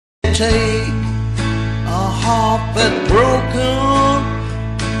take a heart that's broken,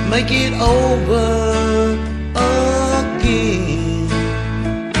 make it over again.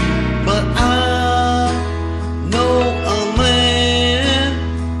 But I know a man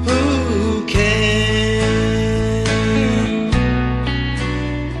who can.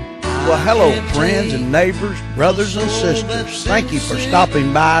 Well, hello, friends and neighbors, brothers and sisters. Thank you for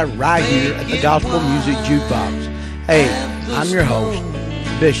stopping by right here at the Gospel Music Jukebox. Hey, I'm your host,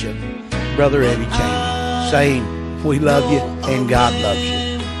 Bishop Brother Eddie Cheney, saying we love you and God loves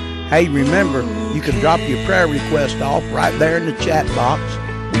you. Hey, remember, you can drop your prayer request off right there in the chat box.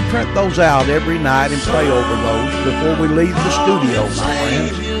 We print those out every night and pray over those before we leave the studio, my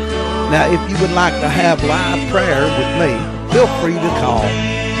friends. Now, if you would like to have live prayer with me, feel free to call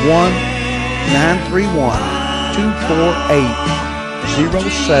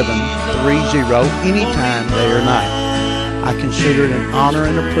 1-931-248-0730 anytime, day or night. I consider it an honor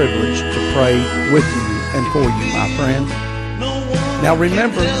and a privilege to pray with you and for you, my friend. Now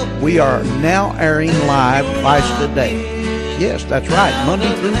remember, we are now airing live twice a day. Yes, that's right,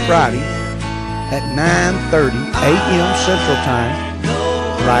 Monday through Friday at 9:30 a.m. Central Time,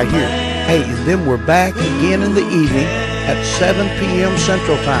 right here. Hey, and then we're back again in the evening at 7 p.m.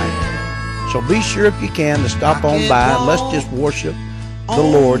 Central Time. So be sure if you can to stop on by and let's just worship the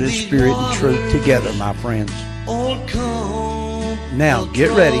Lord in spirit and truth together, my friends. Now,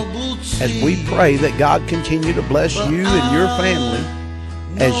 get ready as we pray that God continue to bless you and your family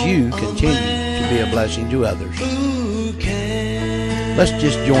as you continue to be a blessing to others. Let's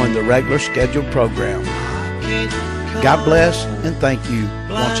just join the regular scheduled program. God bless and thank you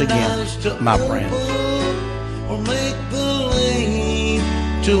once again, my friends. Or make the lane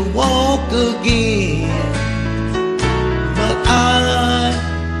to walk again. But I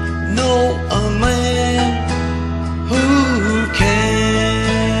know a man who can.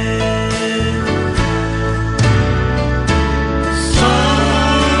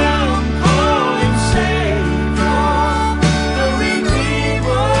 Some call him Savior, the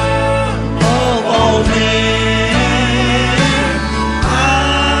Redeemer of all men. I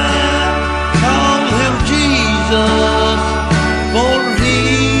call him Jesus, for he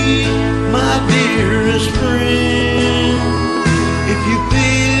my dearest friend. If you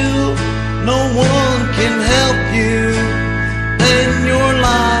feel no one can help you, and your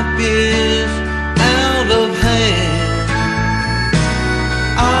life is out of hand,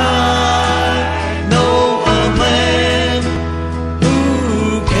 I know a man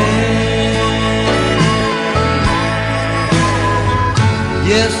who can.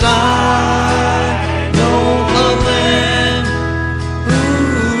 Yes, I know a man who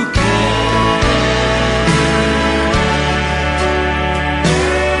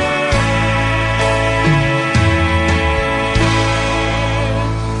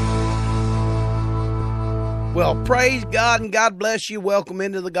Well, praise God and God bless you. Welcome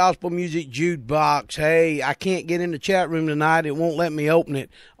into the Gospel Music Jukebox. Hey, I can't get in the chat room tonight. It won't let me open it.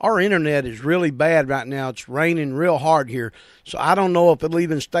 Our internet is really bad right now. It's raining real hard here. So I don't know if it'll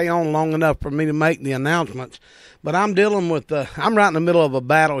even stay on long enough for me to make the announcements. But I'm dealing with, I'm right in the middle of a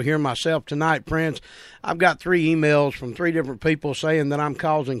battle here myself tonight, friends. I've got 3 emails from 3 different people saying that I'm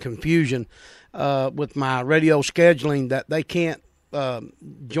causing confusion with my radio scheduling, that they can't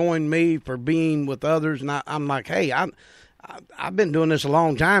join me for being with others. And I'm like, hey, I've been doing this a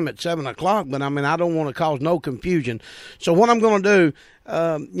long time at 7 o'clock, but I mean, I don't want to cause no confusion. So what I'm going to do,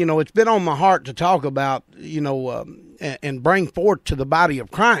 it's been on my heart to talk about, and bring forth to the body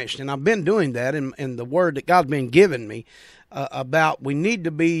of Christ. And I've been doing that in the word that God's been giving me about we need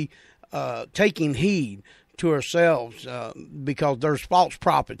to be taking heed to ourselves because there's false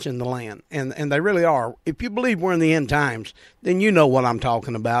prophets in the land, and they really are. If you believe we're in the end times, then you know what I'm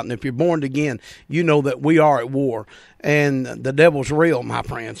talking about, and if you're born again, you know that we are at war, and the devil's real, my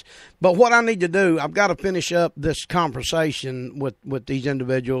friends. But what I need to do, I've got to finish up this conversation with these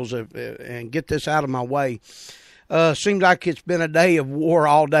individuals and get this out of my way. Seems like it's been a day of war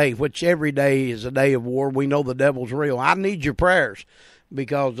all day, which every day is a day of war. We know the devil's real. I need your prayers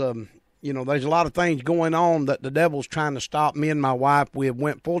because there's a lot of things going on that the devil's trying to stop me and my wife. We have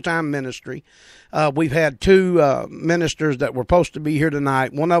went full-time ministry. We've had 2 ministers that were supposed to be here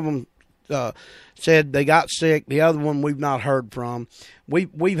tonight. One of them said they got sick. The other one we've not heard from.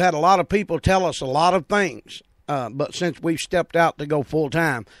 We've had a lot of people tell us a lot of things, but since we've stepped out to go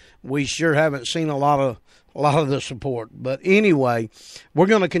full-time, we sure haven't seen a lot of the support. But anyway, we're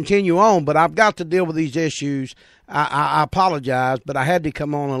going to continue on, but I've got to deal with these issues I apologize, but I had to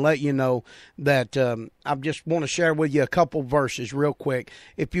come on and let you know that I just want to share with you a couple verses real quick.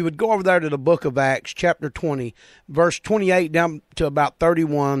 If you would go over there to the book of Acts, chapter 20, verse 28 down to about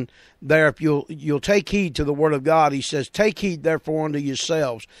 31, there, if you'll take heed to the word of God, he says, "Take heed therefore unto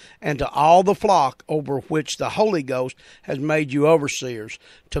yourselves and to all the flock over which the Holy Ghost has made you overseers,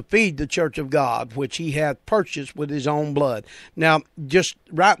 to feed the church of God, which he hath purchased with his own blood." Now, just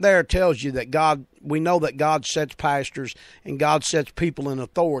right there tells you that we know that God sets pastors and God sets people in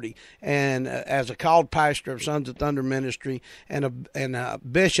authority. And as a called pastor of Sons of Thunder Ministry, and a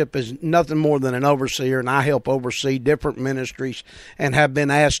bishop is nothing more than an overseer, and I help oversee different ministries and have been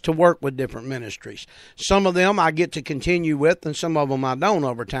asked to work with different ministries. Some of them I get to continue with, and some of them I don't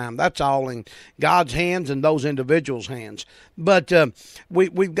over time. That's all in God's hands and those individuals' hands. But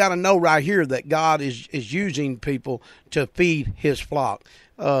we've got to know right here that God is using people to feed his flock.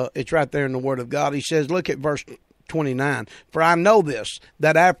 It's right there in the Word of God. He says, look at verse 29. "For I know this,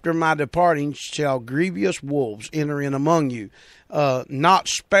 that after my departing shall grievous wolves enter in among you, not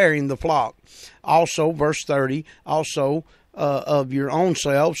sparing the flock. Also," verse 30, "also of your own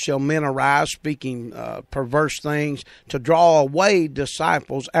selves shall men arise, speaking perverse things, to draw away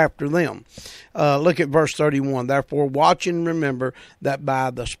disciples after them." Look at verse 31. "Therefore watch and remember that by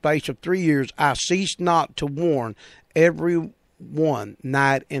the space of 3 years I ceased not to warn every one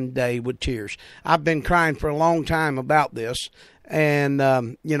night and day with tears." I've been crying for a long time about this, and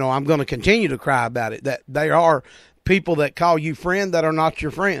I'm going to continue to cry about it. That there are people that call you friend that are not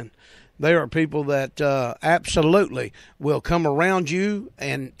your friend. There are people that absolutely will come around you,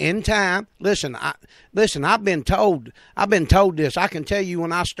 and in time, listen. I've been told this. I can tell you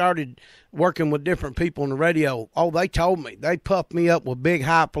when I started working with different people on the radio, they told me, they puffed me up with big,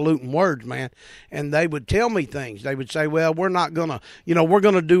 highfalutin words, man, and they would tell me things. They would say, "Well, we're not gonna, we're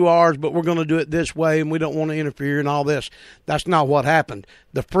gonna do ours, but we're gonna do it this way, and we don't want to interfere and all this." That's not what happened.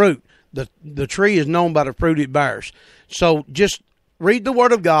 The fruit, the tree is known by the fruit it bears. So just read the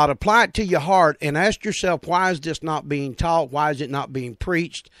Word of God, apply it to your heart, and ask yourself, why is this not being taught? Why is it not being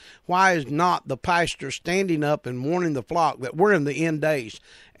preached? Why is not the pastor standing up and warning the flock that we're in the end days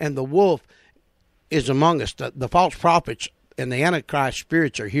and the wolf is among us? The false prophets and the Antichrist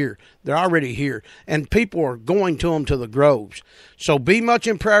spirits are here. They're already here, and people are going to them to the groves. So be much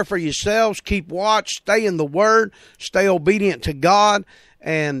in prayer for yourselves. Keep watch. Stay in the Word. Stay obedient to God.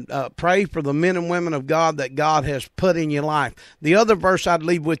 And pray for the men and women of God that God has put in your life. The other verse I'd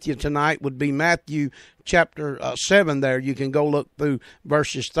leave with you tonight would be Matthew chapter 7 there. You can go look through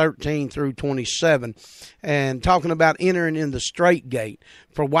verses 13 through 27. And talking about entering in the straight gate.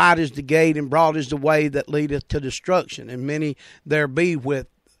 "For wide is the gate and broad is the way that leadeth to destruction, and many there be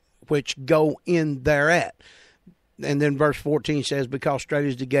which go in thereat." And then verse 14 says, "Because straight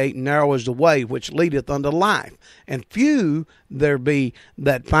is the gate and narrow is the way which leadeth unto life, and few there be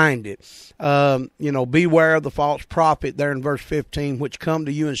that find it." Beware of the false prophet there in verse 15, "which come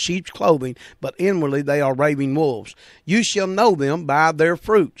to you in sheep's clothing, but inwardly they are raving wolves. You shall know them by their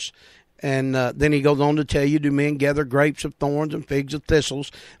fruits." And then he goes on to tell you, "Do men gather grapes of thorns and figs of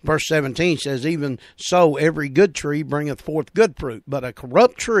thistles?" Verse 17 says, "Even so every good tree bringeth forth good fruit, but a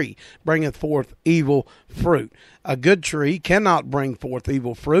corrupt tree bringeth forth evil fruit." A good tree cannot bring forth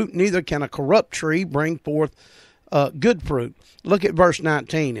evil fruit, neither can a corrupt tree bring forth good fruit. Look at verse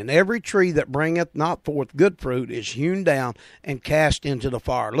 19. "And every tree that bringeth not forth good fruit is hewn down and cast into the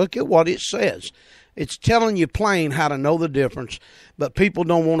fire." Look at what it says. It's telling you plain how to know the difference, but people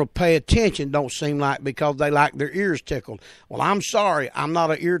don't want to pay attention, don't seem like, because they like their ears tickled. Well, I'm sorry, I'm not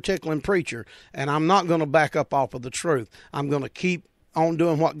an ear-tickling preacher, and I'm not going to back up off of the truth. I'm going to keep on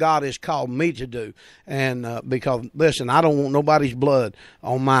doing what God has called me to do. And because, listen, I don't want nobody's blood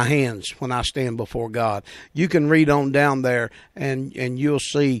on my hands when I stand before God. You can read on down there, and you'll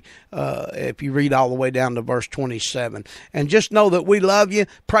see if you read all the way down to verse 27. And just know that we love you.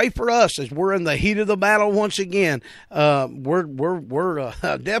 Pray for us as we're in the heat of the battle once again. We're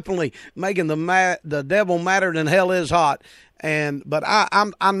definitely making the devil madder than hell is hot. But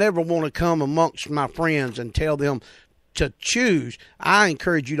I never want to come amongst my friends and tell them to choose. I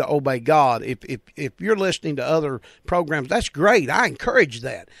encourage you to obey God. If you're listening to other programs, that's great. I encourage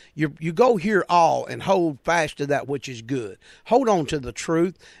that. You go hear all and hold fast to that which is good. Hold on to the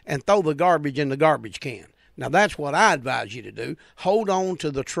truth and throw the garbage in the garbage can. Now, that's what I advise you to do. Hold on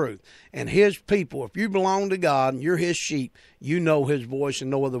to the truth. And his people, if you belong to God and you're his sheep, you know his voice,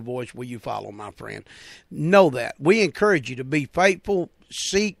 and no other voice will you follow, my friend. Know that. We encourage you to be faithful,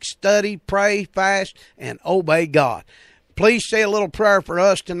 seek, study, pray, fast, and obey God. Please say a little prayer for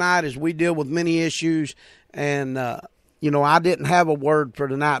us tonight as we deal with many issues. And, I didn't have a word for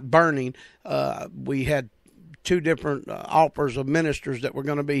tonight, burning. We had two different offers of ministers that were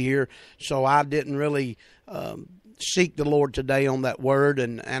going to be here, so I didn't really seek the Lord today on that word,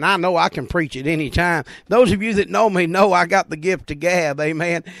 and I know I can preach it any time. Those of you that know me know I got the gift to gab,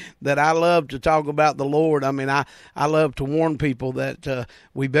 amen, that I love to talk about the Lord. I mean, I love to warn people that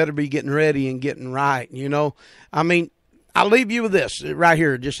we better be getting ready and getting right, you know. I mean, I'll leave you with this right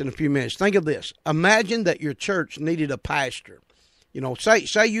here just in a few minutes. Think of this. Imagine that your church needed a pastor. You know, say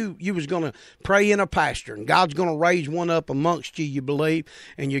you was going to pray in a pastor, and God's going to raise one up amongst you, you believe,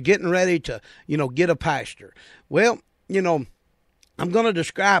 and you're getting ready to, you know, get a pastor. Well, you know, I'm going to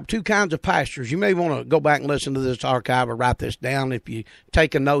describe two kinds of pastors. You may want to go back and listen to this archive or write this down if you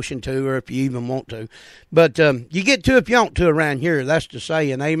take a notion to, or if you even want to. But you get to if you want to around here. That's the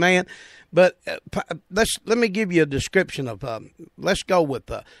saying, amen. But let me give you a description of. Let's go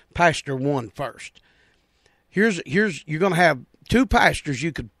with Pastor 1 first. Here's you're going to have two pastors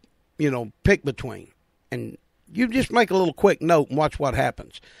you could, you know, pick between, and you just make a little quick note and watch what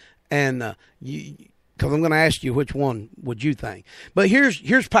happens. And because I'm going to ask you which one would you think. But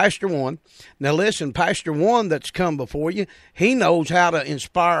here's Pastor 1. Now listen, Pastor 1 that's come before you, he knows how to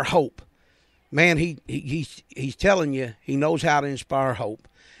inspire hope. Man, he's telling you he knows how to inspire hope.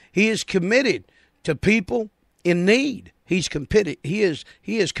 He is committed to people in need. He is committed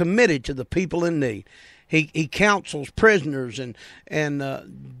to the people in need. He counsels prisoners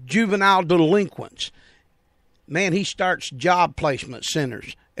and juvenile delinquents. Man, he starts job placement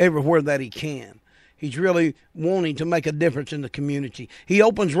centers everywhere that he can. He's really wanting to make a difference in the community. He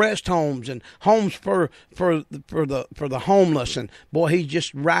opens rest homes and homes for the homeless, and boy, he's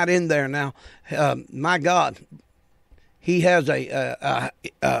just right in there now. My God. He has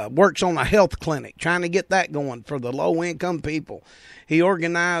works on a health clinic, trying to get that going for the low-income people. He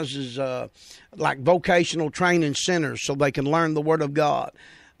organizes like vocational training centers so they can learn the Word of God.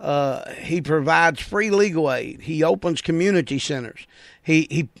 He provides free legal aid. He opens community centers.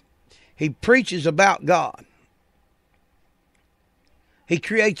 He preaches about God. He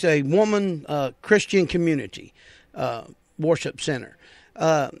creates a woman Christian community worship center.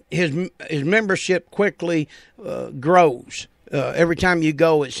 His membership quickly grows. Every time you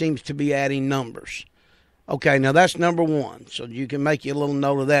go, it seems to be adding numbers. Okay, now that's number 1. So you can make you a little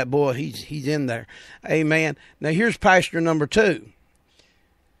note of that. Boy, he's in there. Amen. Now here's Pastor number 2.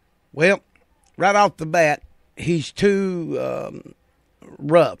 Well, right off the bat, he's too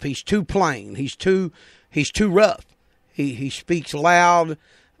rough. He's too plain. He's too rough. He speaks loud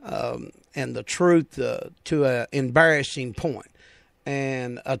and the truth to an embarrassing point.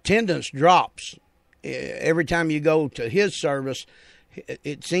 And attendance drops every time you go to his service.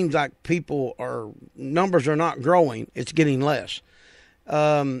 It seems like numbers are not growing. It's getting less.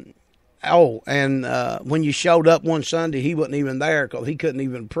 When you showed up one Sunday, he wasn't even there because he couldn't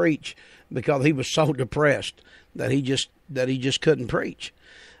even preach because he was so depressed that he just couldn't preach.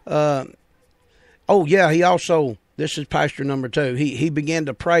 He also, this is Pastor number 2. He began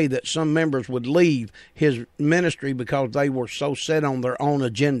to pray that some members would leave his ministry because they were so set on their own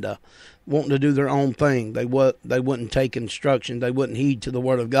agenda, wanting to do their own thing. They wouldn't take instruction. They wouldn't heed to the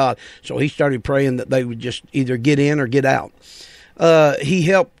Word of God. So he started praying that they would just either get in or get out. He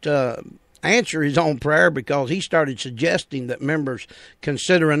helped answer his own prayer because he started suggesting that members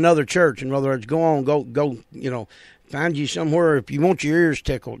consider another church. In other words, go, find you somewhere. If you want your ears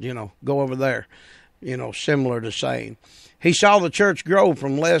tickled, go over there. Similar to saying. He saw the church grow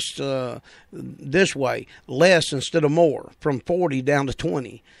from less instead of more, from 40 down to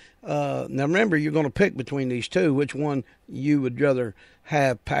 20. Now remember, you're going to pick between these two, which one you would rather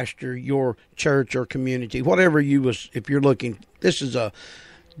have pastor your church or community, whatever if you're looking. This is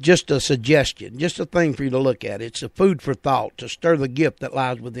just a suggestion, just a thing for you to look at. It's a food for thought to stir the gift that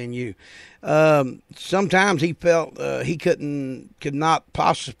lies within you. Sometimes he felt he could not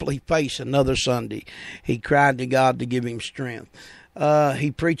possibly face another Sunday. He cried to God to give him strength.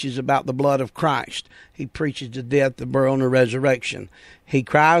 He preaches about the blood of Christ. He preaches the death, the burial, and the resurrection. He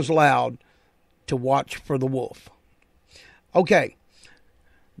cries loud to watch for the wolf. Okay,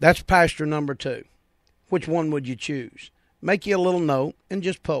 that's Pastor number 2. Which one would you choose? Make you a little note and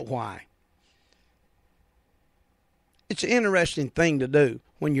just put why. It's an interesting thing to do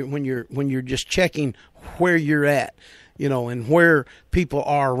when you're just checking where you're at, and where people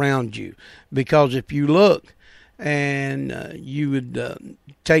are around you. Because if you look and you would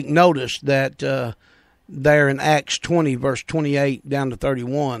take notice that there in Acts 20, verse 28 down to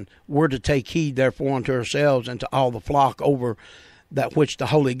 31, we're to take heed therefore unto ourselves and to all the flock over that which the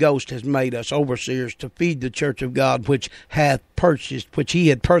Holy Ghost has made us overseers to feed the church of God, which he had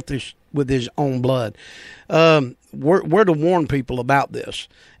with his own blood. We're to warn people about this.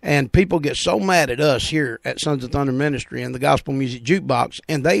 And people get so mad at us here at Sons of Thunder Ministry and the Gospel Music Jukebox,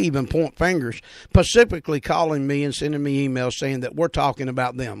 and they even point fingers, specifically calling me and sending me emails saying that we're talking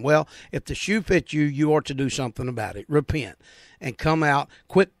about them. Well, if the shoe fits you, you ought to do something about it. Repent and come out,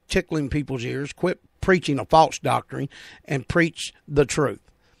 quit tickling people's ears, quit preaching a false doctrine, and preach the truth.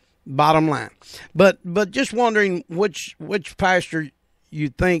 Bottom line. But just wondering which pastor you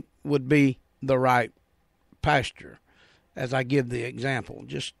think would be the right pastor, as I give the example,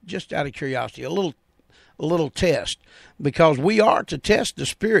 just out of curiosity, a little test, because we are to test the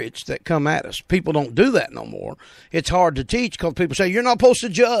spirits that come at us. People don't do that no more. It's hard to teach because people say you're not supposed to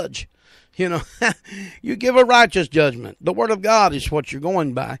judge. You know, you give a righteous judgment. The Word of God is what you're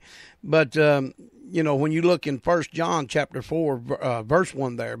going by. But you know, when you look in 1 John chapter 4, verse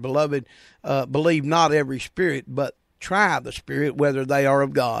 1 there, beloved, believe not every spirit, but try the spirit whether they are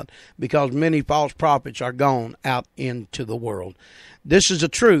of God, because many false prophets are gone out into the world. This is a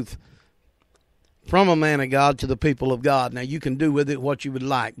truth from a man of God to the people of God. Now, you can do with it what you would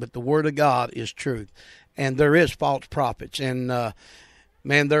like, but the Word of God is truth. And there is false prophets, and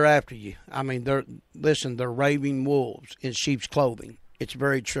man, they're after you. I mean, they're raving wolves in sheep's clothing. It's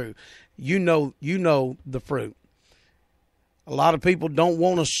very true. You know the fruit. A lot of people don't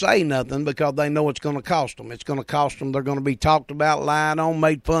want to say nothing because they know it's going to cost them. It's going to cost them. They're going to be talked about, lied on,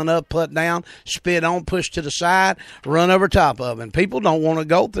 made fun of, put down, spit on, pushed to the side, run over top of. And people don't want to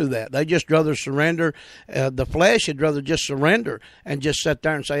go through that. They just rather surrender. The flesh would rather just surrender and just sit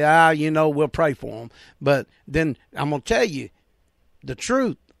there and say, we'll pray for them. But then I'm going to tell you the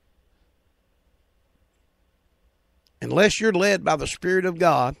truth. Unless you're led by the Spirit of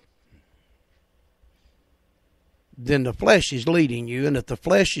God, then the flesh is leading you. And if the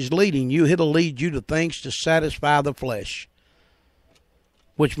flesh is leading you, it'll lead you to things to satisfy the flesh,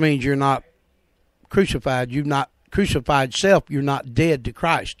 which means you're not crucified. You've not crucified self. You're not dead to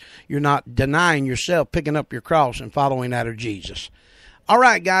Christ. You're not denying yourself, picking up your cross and following after Jesus. All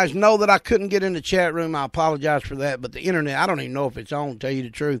right, guys, know that I couldn't get in the chat room. I apologize for that, but the internet, I don't even know if it's on, to tell you the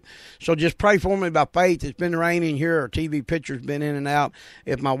truth. So just pray for me by faith. It's been raining here. Our TV picture's been in and out.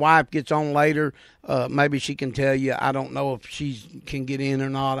 If my wife gets on later, maybe she can tell you. I don't know if she can get in or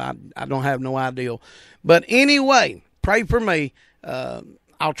not. I don't have no idea. But anyway, pray for me.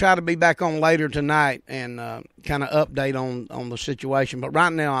 I'll try to be back on later tonight and kind of update on the situation. But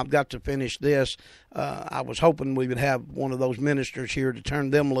right now, I've got to finish this. I was hoping we would have one of those ministers here to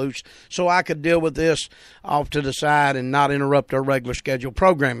turn them loose so I could deal with this off to the side and not interrupt our regular scheduled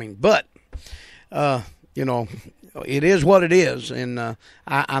programming. But, it is what it is, and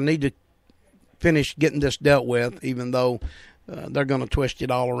I need to finish getting this dealt with, even though they're going to twist it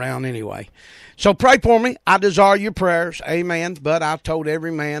all around anyway. So pray for me. I desire your prayers. Amen. But I told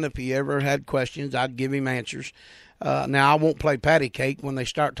every man if he ever had questions, I'd give him answers. Now, I won't play patty cake when they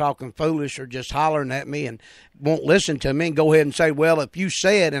start talking foolish or just hollering at me and won't listen to me and go ahead and say, well, if you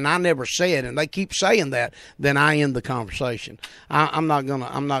said and I never said, and they keep saying that, then I end the conversation. I'm not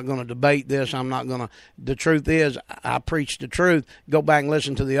gonna debate this. The truth is, I preach the truth. Go back and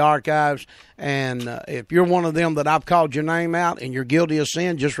listen to the archives. And if you're one of them that I've called your name out and you're guilty of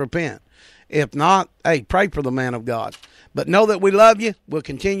sin, just repent. If not, hey, pray for the man of God. But know that we love you. We'll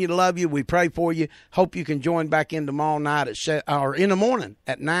continue to love you. We pray for you. Hope you can join back in tomorrow night or in the morning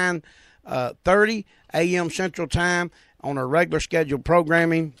at 9:30 a.m. Central Time on our regular scheduled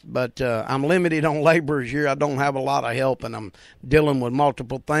programming. But I'm limited on laborers here. I don't have a lot of help, and I'm dealing with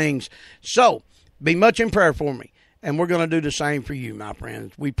multiple things. So be much in prayer for me. And we're going to do the same for you, my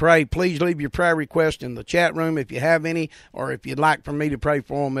friends. We pray. Please leave your prayer request in the chat room if you have any, or if you'd like for me to pray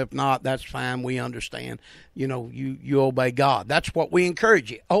for them. If not, that's fine. We understand. You obey God. That's what we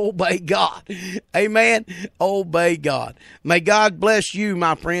encourage you. Obey God. Amen. Obey God. May God bless you,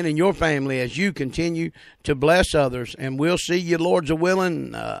 my friend, and your family as you continue to bless others. And we'll see you, Lord's a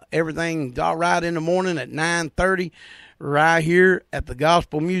willing. Everything's all right in the morning at 9:30 right here at the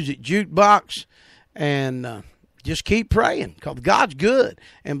Gospel Music Jukebox. And just keep praying because God's good.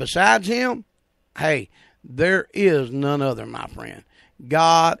 And besides him, hey, there is none other, my friend.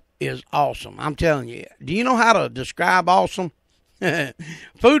 God is awesome. I'm telling you. Do you know how to describe awesome?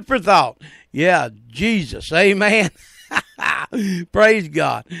 Food for thought. Yeah, Jesus. Amen. Praise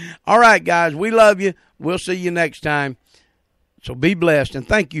God. All right, guys, we love you. We'll see you next time. So be blessed. And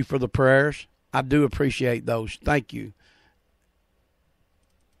thank you for the prayers. I do appreciate those. Thank you.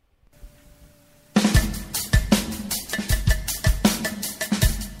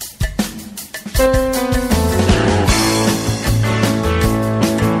 Put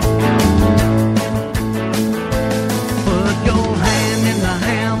your hand in the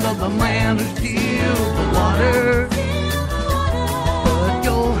hand of the man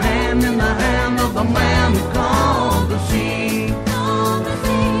a man who calmed the sea.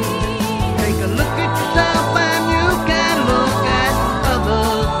 Take a look at yourself and you can look at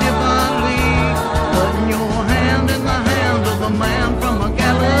others differently. Putting your hand in the hand of a man from a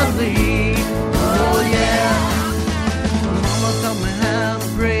Galilee. Oh yeah. Mama taught me how to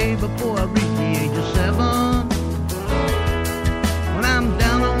pray before I reached the age of 7. When I'm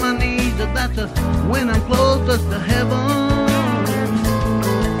down on my knees, that's when I'm closest to heaven.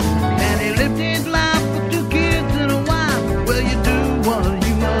 And he lived his life with 2 kids and a wife. Well, you do what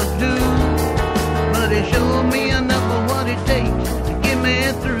you must do, but he showed me enough of what it takes to get me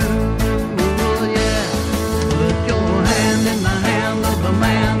through. Oh yeah. Put your hand in the hand of the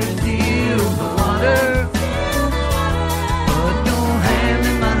man who steals the water. Put your hand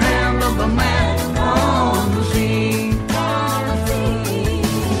in the hand of the man on the sea.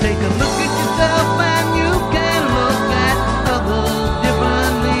 Take a look at yourself and you can look at others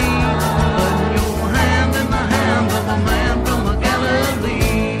differently. Put your hand in the hand of a man from a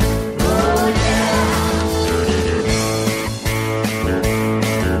Galilee. Oh yeah.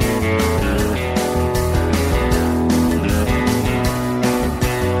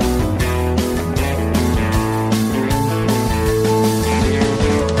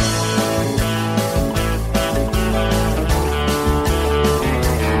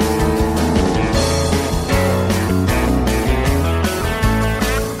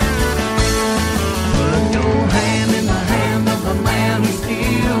 Put your hand in the hand of the man who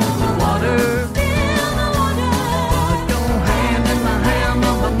steals the water. Put your hand in the hand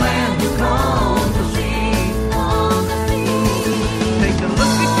of the man who calms the sea. Take a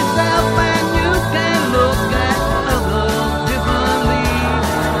look at